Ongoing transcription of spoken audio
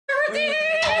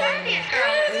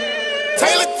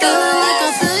Taylor girl like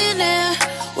a billionaire.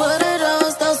 What are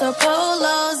those are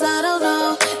polos. I don't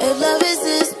know if love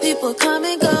exists. People come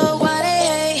and go. Why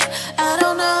they hate? I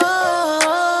don't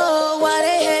know. Why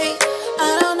they hate?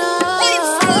 I don't know.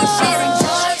 I'm from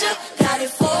Georgia, got it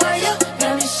for you.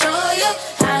 Let me show you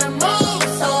how to move.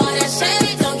 So all that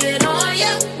shit don't get on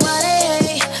you. Why they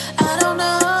hate? I don't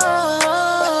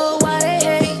know. Why they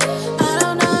hate? I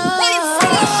don't know.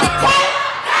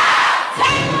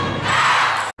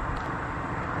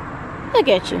 Look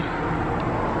at you.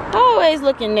 Always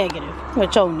looking negative.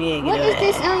 With your negative. What is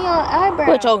this on your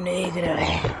eyebrow? With your negative.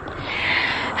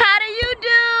 How do you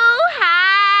do?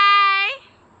 Hi.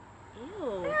 Ew.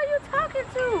 Who are you talking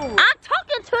to? I'm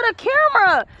talking to the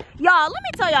camera. Y'all, let me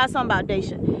tell y'all something about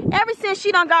Daisha. Ever since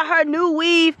she done got her new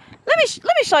weave, let me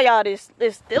show y'all this.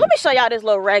 Let me show y'all this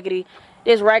little raggedy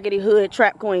hood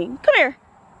trap queen. Come here.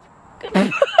 Come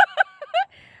here,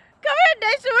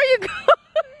 Daisha. Where you going?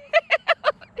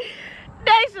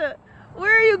 Daisha,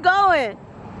 where are you going?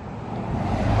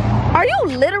 Are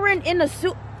you littering in the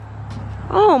suit?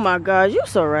 Oh my God, you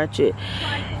so ratchet.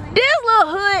 This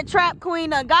little hood trap queen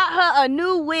done got her a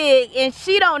new wig and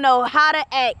she don't know how to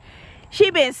act. She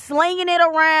been slinging it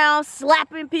around,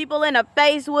 slapping people in the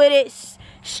face with it,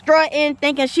 strutting,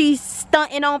 thinking she's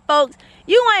stunting on folks.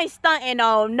 You ain't stunting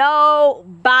on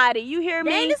nobody. You hear me?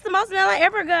 Dang, this is the most mail I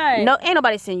ever got. No, ain't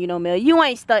nobody send you no mail. You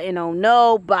ain't stunting on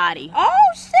nobody. Oh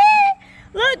shit!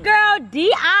 Look, girl,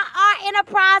 DIR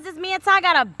Enterprises. Me and Ty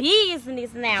got a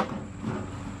business now.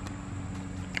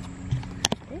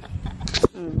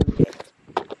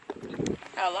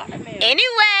 A lot of mail.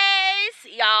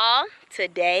 Anyways, y'all,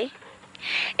 today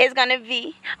is gonna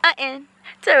be an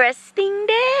interesting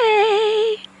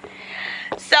day.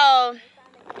 So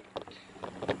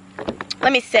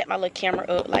let me set my little camera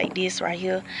up like this right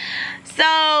here. So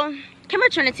come here,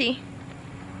 Trinity.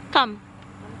 Come,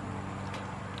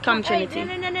 Trinity.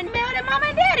 No, Mama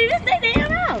and Daddy, this they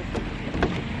damn house.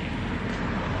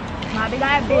 Who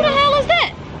the hell is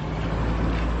that?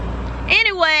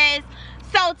 Anyways,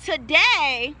 so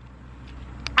today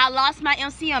I lost my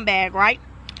MCM bag, right?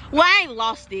 Well, I ain't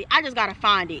lost it. I just gotta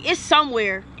find it. It's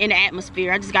somewhere in the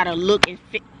atmosphere. I just gotta look and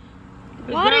fit.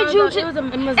 Why did you just? It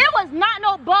was not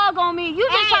no bug on me. You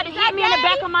just tried to hit me in the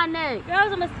back of my neck.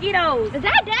 Girls are mosquitoes. Is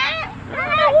that Dad? I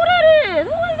don't know who that is.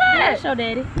 Who is that? That's your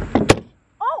daddy.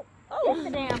 Oh, It's the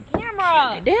damn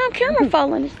camera. the damn camera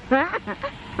falling.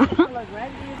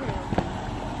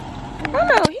 I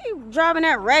know he driving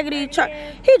that raggedy truck.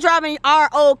 He driving our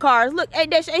old cars. Look, hey,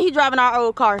 he driving our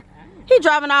old car. He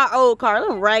driving our old car.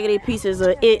 Little raggedy pieces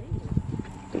of it.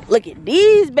 Look at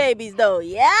these babies though.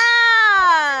 Yeah.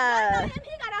 He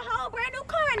got a whole brand new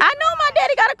car. I know my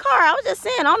daddy got a car. I was just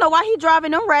saying, I don't know why he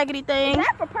driving them raggedy things. Is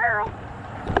that for Pearl?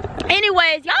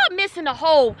 Anyways, y'all missing the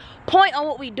whole point on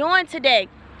what we doing today.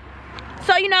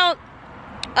 So, you know,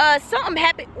 something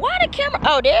happened. Why the camera?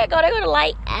 Oh, there you go. There go the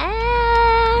light.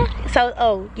 So,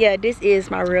 oh, yeah, this is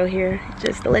my real hair.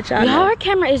 Just to let y'all know. Your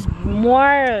camera is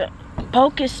more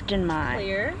focused than mine.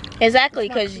 Clear. Exactly,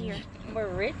 because we're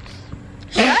rich.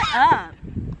 Shut up.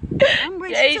 I'm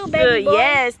rich too, baby boy.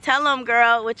 Yes, tell them,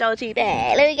 girl, with your cheap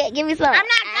ass. Let me give me some. I'm not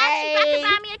gonna about to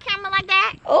buy me a camera like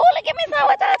that. Oh, look at me some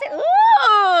with your cheap.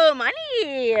 Ooh,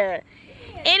 money. Yeah.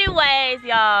 Anyways,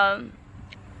 y'all,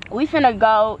 we finna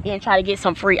go and try to get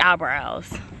some free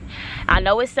eyebrows. I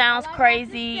know it sounds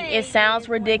crazy. It sounds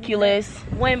ridiculous.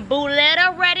 When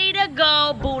Bouletta ready to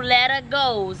go, Bouletta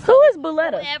goes. Who is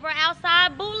Bouletta? Whoever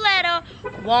outside Bouletta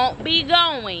won't be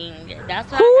going.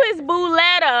 That's what Who is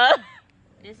Bouletta?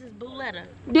 This is Bouletta.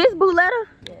 This Bouletta?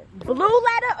 Yes. Blue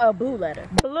letter or blue letter?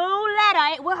 Blue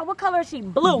letter. What color is she?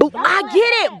 Blue. I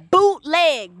get it.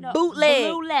 Bootleg. No, Bootleg.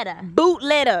 Blue letter.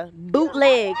 Bootletter.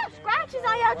 Bootleg. Scratches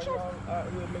on your chest.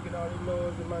 Out here making all these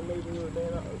laws in my neighborhood,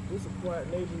 man. This is a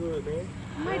quiet neighborhood, man.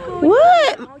 Michael,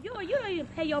 What? Oh, you don't even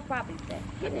pay your property tax.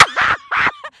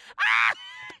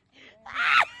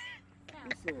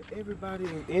 Listen, everybody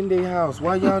in their house.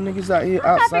 Why y'all niggas out here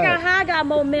I figure out outside? how I got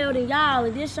more mail than y'all,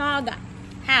 and this y'all got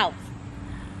house.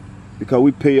 Because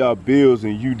we pay our bills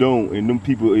and you don't, and them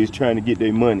people is trying to get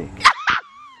their money.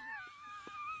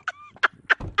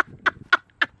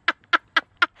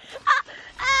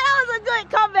 That was a good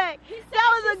comeback. That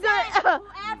was a good.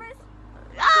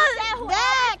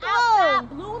 Dad, come on.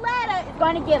 Blue letter is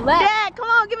going to get left. Dad, come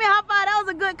on, give me a high five. That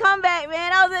was a good comeback, man.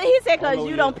 That was he said because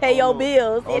you don't pay your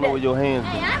bills. I don't know where your hands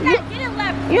Hey, been. I got to get it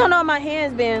left. You don't know where my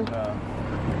hands been.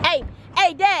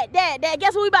 Hey, Dad,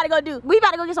 guess what we about to go do? We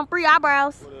about to go get some free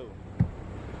eyebrows. Whatever.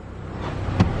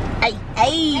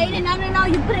 Hey. Hey, no,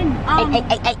 you put in Hey.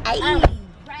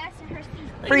 grass in her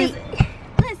seat. Free.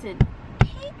 Listen,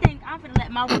 think I'm finna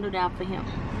let my window down for him.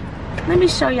 Let me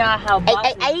show y'all how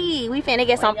bossy. Hey, we finna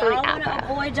get some food. Y'all wanna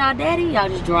avoid y'all daddy? Y'all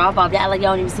just drive off. Y'all like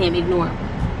y'all don't even see him. Ignore him.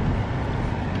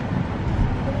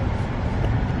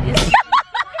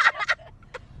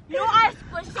 You are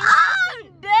squishy. I'm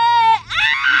dead.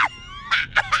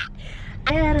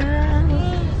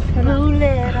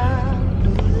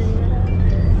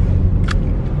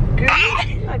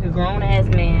 Like a grown ass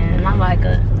man, not like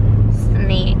a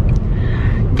snake.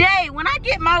 Day, when I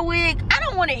get my wig, I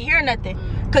don't want to hear nothing.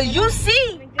 Cause you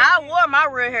see, I wore my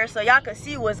real hair so y'all can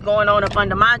see what's going on up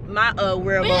under my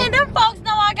real Man, bone. them folks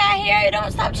know I got hair. You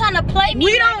don't stop trying to play me.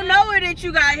 We don't know that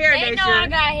you got hair, They know Daisha. I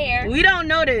got hair. We don't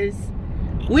know this.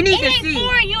 We need It to ain't see.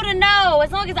 for you to know.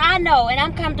 As long as I know and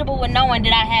I'm comfortable with knowing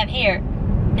that I have hair,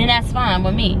 then that's fine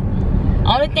with me.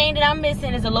 Only thing that I'm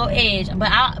missing is a little edge, but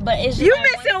it's just You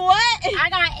like missing what? I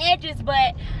got edges,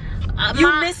 but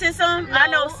You missing some? I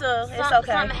know, sir. It's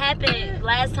okay. Something happened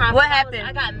last time. What happened?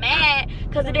 I got mad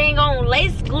because it ain't gonna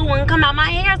lace glue and come out my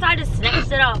hair, so I just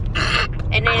snatched it off,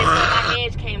 and then my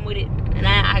edge came with it, and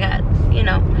I got, you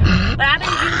know. But I've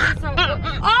been using some.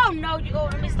 Oh no!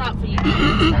 Let me stop for you.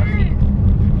 Stop for you.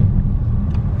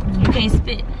 You can't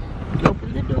spit.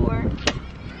 Open the door.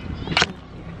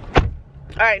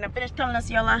 All right, now finish telling us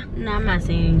your lie. No, I'm not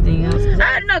saying anything else.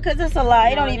 I know, cause it's a lie.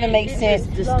 It don't even make sense.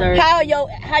 Disturbing. How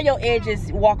your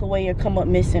edges walk away or come up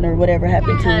missing or whatever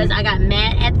happened to Because you. I got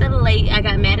mad at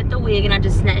the wig and I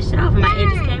just snatched it off and my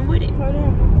edges came with it.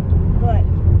 What?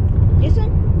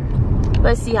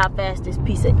 Let's see how fast this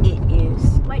piece of it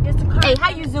is. Wait, there's the car. Hey,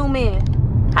 how you zoom in?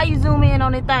 How you zoom in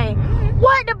on the thing?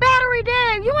 What? The battery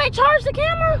dead? You ain't charged the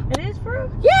camera? It is for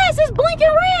real? Yes, it's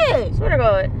blinking red. Swear to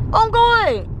God. On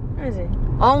God. Where is it?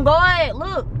 On God.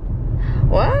 Look.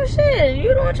 Well, shit,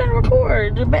 you the one trying to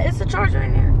record. It's a charger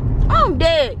in there. I'm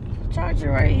dead. Charger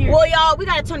right here. Well, y'all, we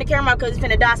gotta turn the camera off because it's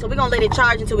finna die, so we're gonna let it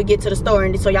charge until we get to the store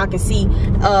and so y'all can see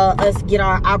us get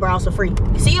our eyebrows for free.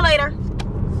 See you later.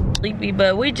 Sleepy,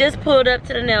 but we just pulled up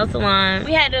to the nail salon.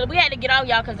 We had to get off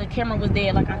y'all because the camera was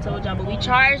dead, like I told y'all. But we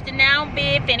charged it now,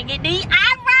 bitch. Finna get these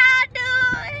eyebrows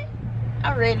done.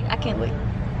 I'm ready. I can't wait.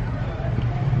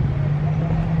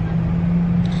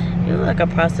 You look like a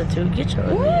prostitute. Get your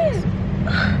ass.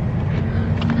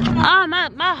 Oh,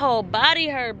 my whole body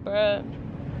hurt, bruh.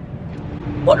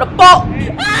 What the fuck?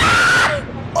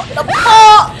 What the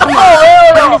fuck?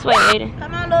 Come this way, Aiden.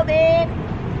 Come on, little babe.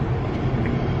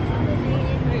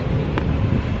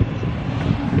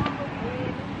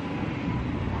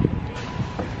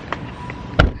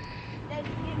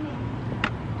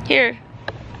 Here.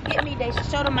 Get me, Daisha.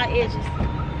 Show them my edges.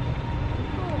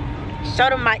 Show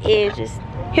them my edges.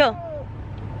 Here.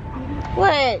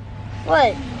 What?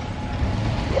 What?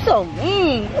 You're so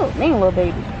mean. You're a mean little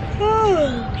baby.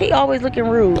 He always looking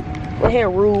rude. What hair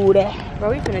rude at? Bro,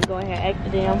 we finna go ahead and act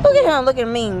the damn. Look at him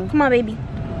looking mean. Come on, baby.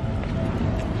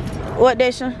 What,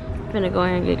 Daisha? Finna go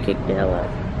ahead and get kicked the hell out.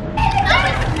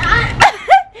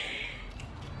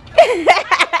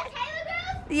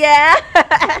 Yeah.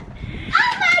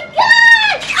 Oh my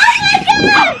god! Oh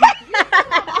my god!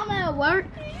 I'm at work.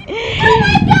 Oh my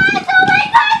god! Oh my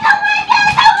god! Oh my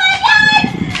god! Oh my god!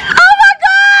 Oh my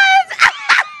God!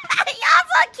 Y'all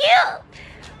so cute.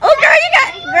 Oh, girl,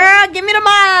 girl, give me them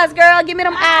eyes, girl. Give me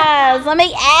them eyes. Let me,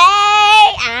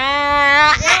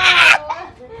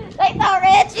 they so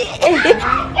wretched.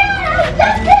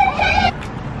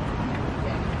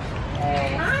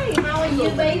 Hi, how are you,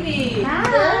 baby?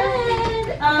 Hi.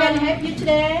 Can I help you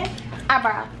today?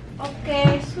 Eyebrow.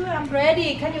 Okay, sure, I'm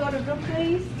ready. Can you go to the room,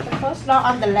 please? The first floor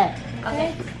on the left.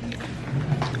 Okay.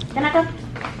 Can I come?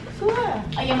 Sure. Oh,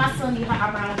 yeah, my son need her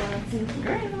eyebrow done too.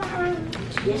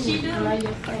 Yes, she do. I like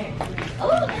your face.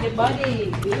 Oh, Your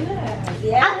body, good.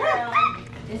 yeah.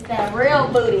 It's that real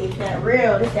booty. It's that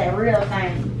real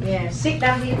thing. Yeah, sit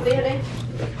down here, Billy.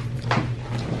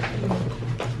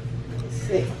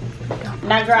 Sit.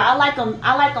 Now, girl, I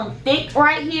like them thick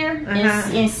right here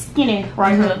and skinny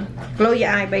right here. Close your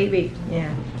eye, baby.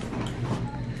 Yeah.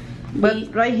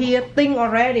 But right here, thin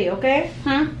already, okay?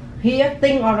 Here,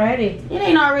 thin already. It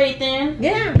ain't already thin.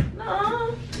 Yeah.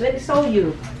 No. Let me show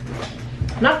you.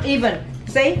 Not even.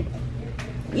 See?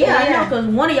 Yeah, I know, cause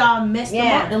one of y'all messed them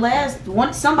Yeah. up. The last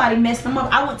one, somebody messed them up.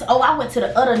 I went to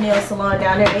the other nail salon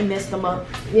down there. They messed them up.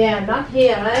 Yeah, not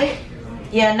here, right?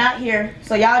 Yeah, not here.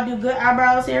 So y'all do good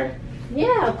eyebrows here?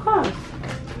 Yeah, of course.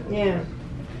 Yeah.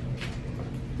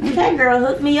 Okay, girl,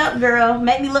 hook me up, girl.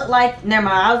 Make me look like. Never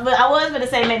mind. I was gonna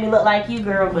say make me look like you,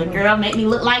 girl, but girl, make me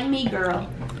look like me, girl.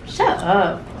 Shut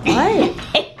up. What?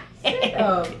 Shut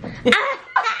up.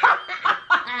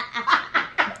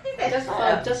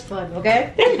 Just fun,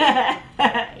 okay?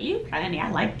 You funny. I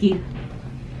like you.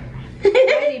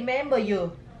 I remember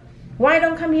you. Why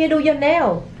don't come here do your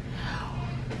nail?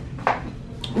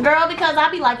 Girl, because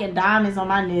I be liking diamonds on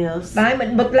my nails.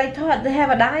 Diamond, but like thought they have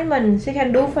a diamond. She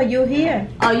can do for you here.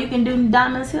 Oh, you can do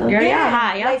diamonds here? Girl, Yeah, y'all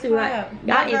high. Y'all like too high. her.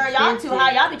 Y'all too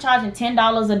high. Y'all be charging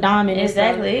 $10 a diamond.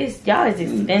 Exactly. Y'all is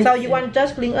expensive. So you want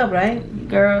just clean up, right?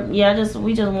 Girl, yeah,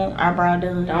 we just want eyebrow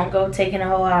done. Don't go taking a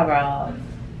whole eyebrow.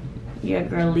 Yeah,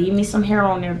 girl, leave me some hair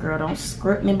on there, girl. Don't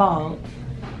script me bald.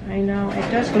 I know. I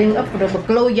just clean up for the but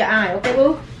close your eye, okay,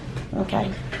 boo?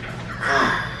 Okay.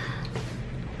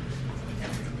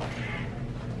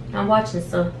 I'm watching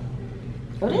stuff.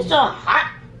 Well, this joint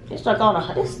hot. This joint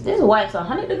on this wax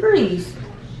 100 degrees.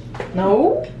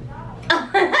 No.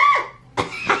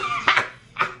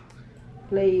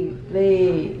 Play.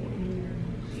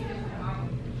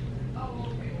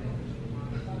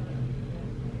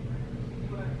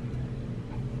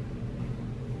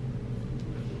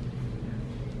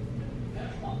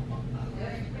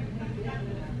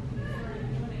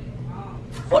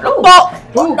 What the fuck?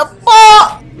 What the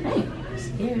fuck?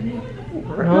 Scared me.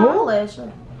 No.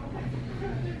 Lasher.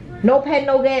 No pen,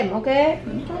 no game, okay?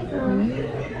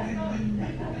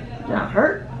 Not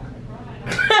hurt.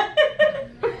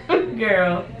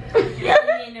 Girl. Yeah,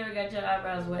 you ain't never got your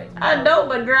eyebrows waxed. I know,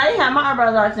 but girl, I ain't had my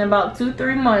eyebrows waxed in about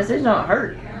 2-3 months. It don't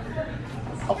hurt.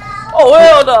 Oh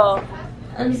hell no.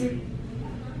 Let me see.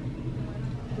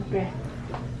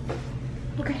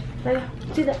 Okay, there.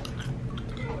 See that?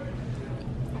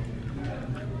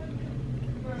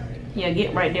 Yeah,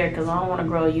 get right there, cause I don't want to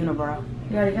grow a unibrow.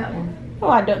 You already got one. Oh,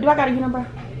 I do. Do I got a unibrow?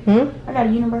 I got a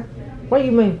unibrow. What do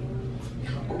you mean?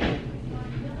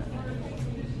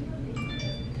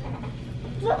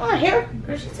 Is that my hair?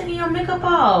 Girl, she's taking your makeup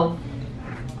off.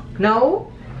 No.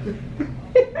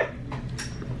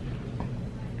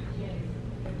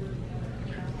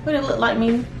 What it look like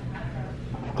me?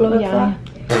 Close your eye.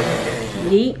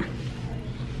 Yeet.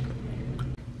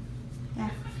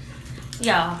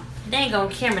 Y'all, dang on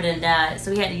camera done died,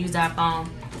 so we had to use our phone.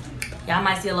 Y'all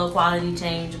might see a little quality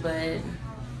change, but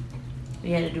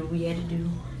we had to do what we had to do.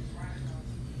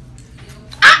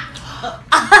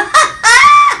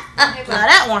 Now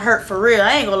that one hurt for real.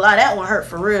 I ain't gonna lie, that one hurt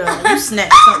for real. You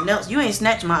snatched something else. You ain't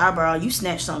snatched my eyebrow. You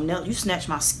snatched something else. You snatched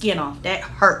my skin off. That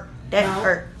hurt. That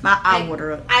hurt. My eye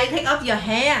water up. I take off your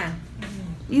hair.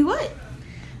 You what?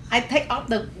 I take off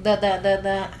the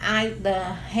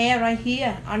hair right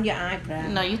here on your eyebrow.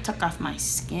 No, you took off my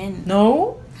skin.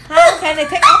 No. How can I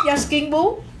take off your skin,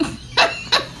 boo?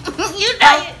 You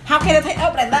know. How can I take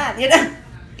off like that? You know,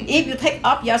 if you take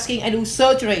off your skin, I do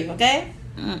surgery. Okay.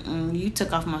 You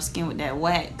took off my skin with that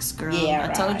wax, girl. Yeah,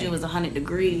 I told right. you it was 100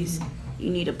 degrees. You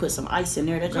need to put some ice in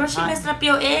there. That's Girl, she messed up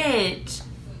your edge.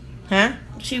 Huh?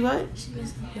 She what? She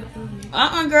messed up your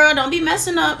edge. Girl, don't be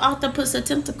messing up octopus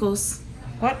tentacles.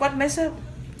 What mess up?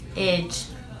 Edge.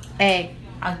 Egg.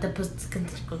 Octopus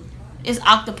tentacle. It's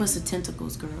octopus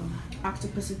tentacles, girl.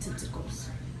 Octopus tentacles.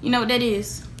 You know what that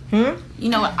is? Hmm? You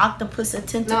know what octopus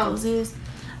tentacles is?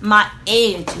 My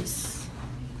edges.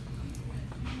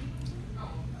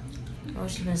 Oh,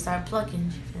 she's gonna start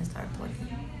plucking.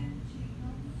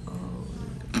 Oh.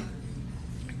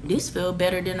 This feel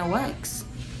better than a wax.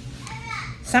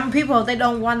 Some people they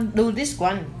don't want to do this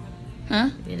one.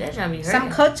 Huh? Yeah, that trying to be Some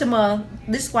hurting. customer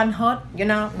this one hurt, you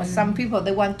know, but some people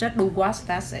they want just do wax.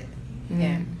 That's it.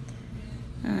 Yeah.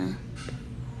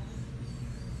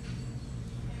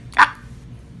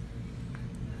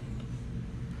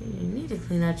 You need to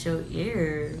clean out your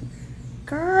ear.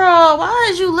 Girl, why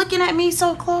is you looking at me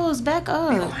so close? Back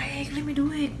up. Quiet, let me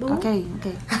do it, boo. Okay.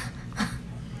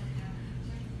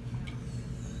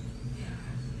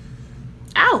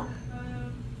 Ow!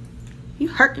 You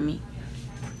hurting me.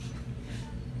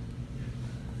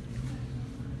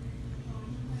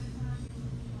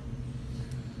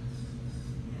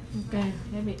 Okay,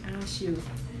 let me ask you.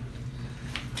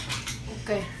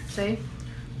 Okay, see?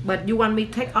 But you want me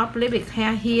to take off little bit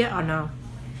hair here or no?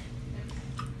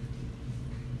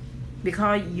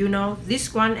 Because you know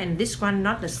this one and this one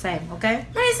not the same, okay?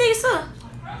 Let me see, sir.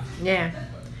 Yeah.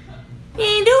 You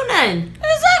ain't do nothing.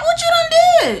 Is that what you done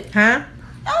did? Huh?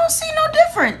 I don't see no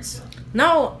difference.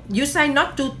 No, you say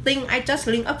not to think I just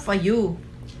link up for you.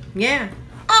 Yeah.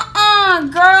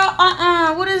 Girl,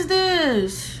 what is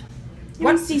this?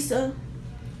 What? See, sir.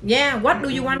 Yeah, what do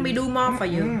you want me to do more for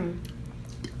you?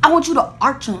 I want you to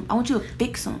arch them. I want you to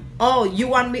fix them. Oh, you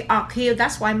want me arc here?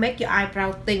 That's why I make your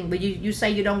eyebrow thin. But you say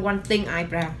you don't want thin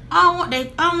eyebrow. I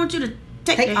don't want you to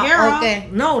take the hair off. Okay.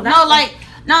 No, that's No, like,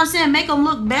 no, I'm saying make them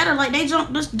look better. Like they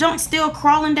this junk still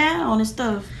crawling down and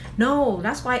stuff. No,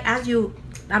 that's why I asked you.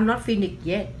 I'm not finished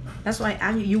yet. That's why I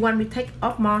asked you. You want me to take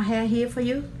off more hair here for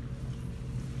you?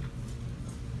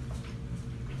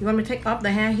 You want me to take off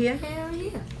the hair here? Hell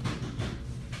yeah.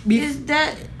 Is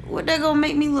that what they gonna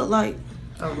make me look like?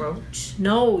 A roach.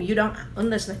 No, you don't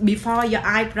understand. Before your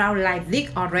eyebrow like this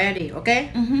already,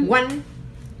 okay? One,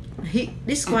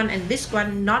 this one and this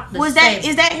one not the same.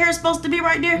 Is that hair supposed to be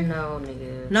right there? No,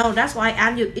 nigga. No, that's why I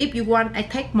ask you. If you want, I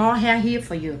take more hair here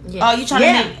for you. Yes. Oh, you trying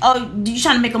to make? Oh, you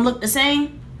trying to make them look the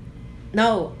same?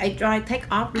 No, I try take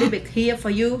off a little bit here for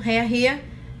you, hair here,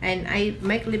 and I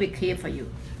make a little bit here for you.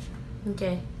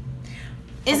 Okay.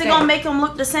 Is it gonna make them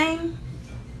look the same?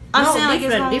 I'm No, saying like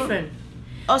it's gonna different.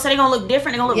 Oh, so they're gonna look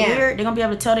different? They're gonna look Yeah. weird? They're gonna be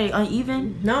able to tell they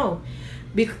uneven? No,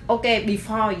 okay.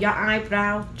 Before your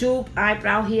eyebrow, two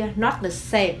eyebrow here, not the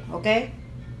same. Okay,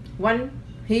 one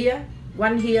here,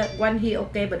 one here, one here.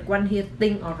 Okay, but one here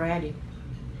thin already.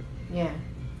 Yeah.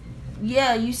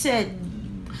 Yeah, you said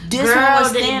this Girl, one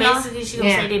was they thin. basically she gonna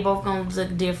say they both gonna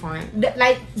look different.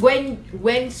 Like when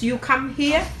you come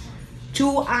here,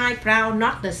 two eyebrow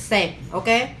not the same.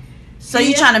 Okay. So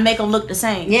you trying to make them look the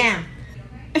same? Yeah.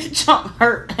 Chunk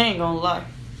hurt. I ain't gonna lie.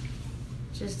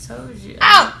 Just told you.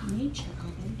 Ow!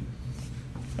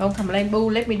 Don't come lên boo.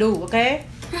 Let me do. Okay.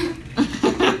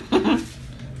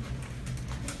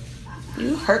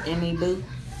 You hurting me, boo.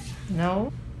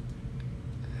 No.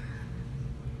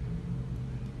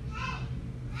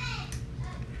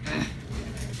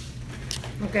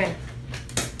 Okay.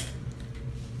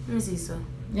 Let me see so.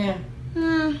 Yeah.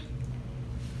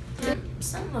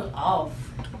 Something look off.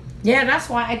 Yeah, that's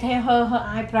why I tell her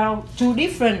eyebrow too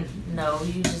different. No,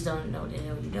 you just don't know the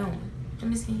hell you're doing. Let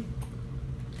me see.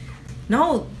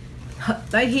 No,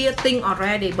 right here thin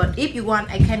already. But if you want,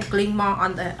 I can clean more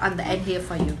on the end here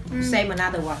for you. Same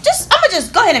another one. I'm gonna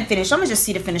just go ahead and finish. I'm gonna just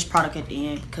see the finished product at the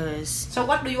end, cause. So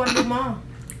what do you want to do more?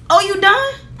 Oh, you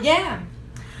done? Yeah.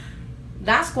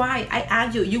 That's why I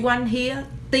asked you. You want here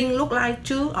thing look like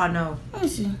too or no? Let me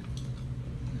see.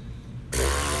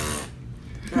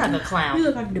 Like a clown. You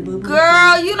look like the boo boo.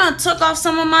 Girl, you done took off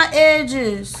some of my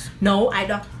edges. No, I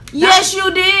don't. Yes, you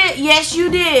did. Yes, you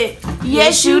did.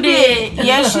 Yes, you did.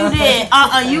 Yes, you did.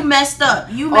 You messed up.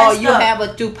 You messed up. Oh, you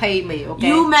have to pay me, okay?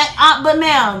 You but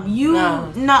ma'am, you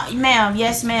No. not, ma'am.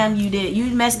 Yes, ma'am, you did. You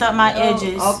messed up my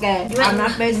edges. Okay, I'm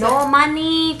not messing No up.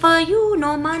 money for you.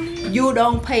 No money. You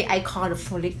don't pay, I call the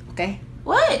police, okay?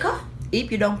 What?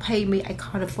 If you don't pay me, I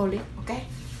call the police, okay?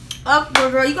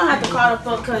 Girl, you gonna have to call the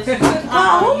phone because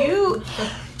you.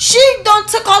 She done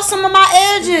took off some of my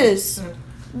edges.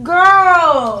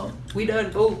 Girl, We done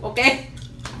boo, okay?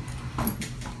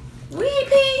 we ain't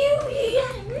paying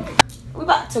you. We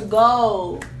about to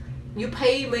go. You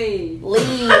pay me.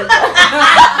 Leave.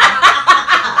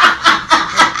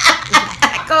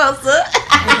 Closer.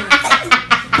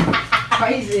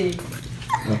 Crazy.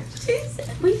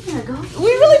 We finna go. We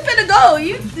really finna go.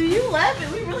 You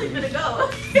laughing? We really finna go.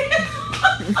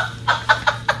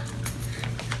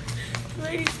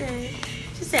 What did he say?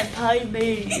 She said, "Pay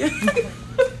me."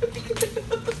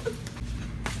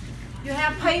 You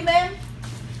have payment?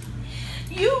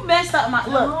 You messed up my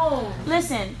look. No.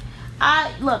 Listen,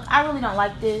 I really don't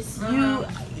like this.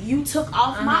 You took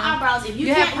off my eyebrows. If you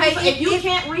You can't have pay- if you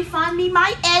can't refund me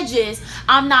my edges,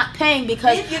 I'm not paying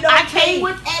because If you don't I pay- came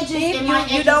with edges. If and my you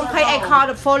edges don't are pay, I long. call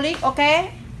the police,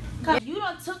 okay? You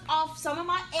done took off some of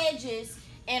my edges,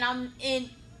 and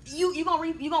you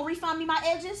gonna refund me my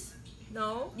edges?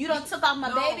 No. You done took off my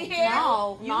No, baby hair?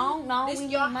 No. This We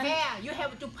is your need money. hair. You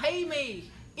have to pay me.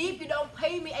 If you don't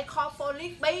pay me, I call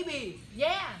police, baby.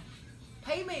 Yeah.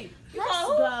 Pay me. Let's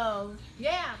go.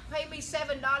 Yeah. Pay me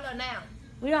 $7 now.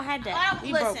 We don't have that.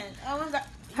 We broke. Listen,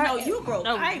 no, you broke.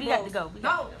 No, I ain't we broke. got to go.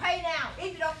 No, pay now.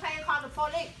 If you don't pay, I call the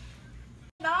police.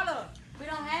 $1. We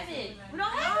don't have it. We don't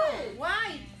have No. it.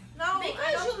 Why? No. I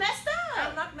Because don't- you messed I'm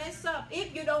up. not messed up.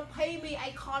 If you don't pay me,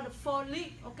 I call the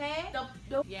police, okay?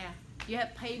 The- Yeah. You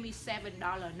have to pay me $7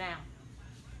 now.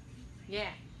 Yeah.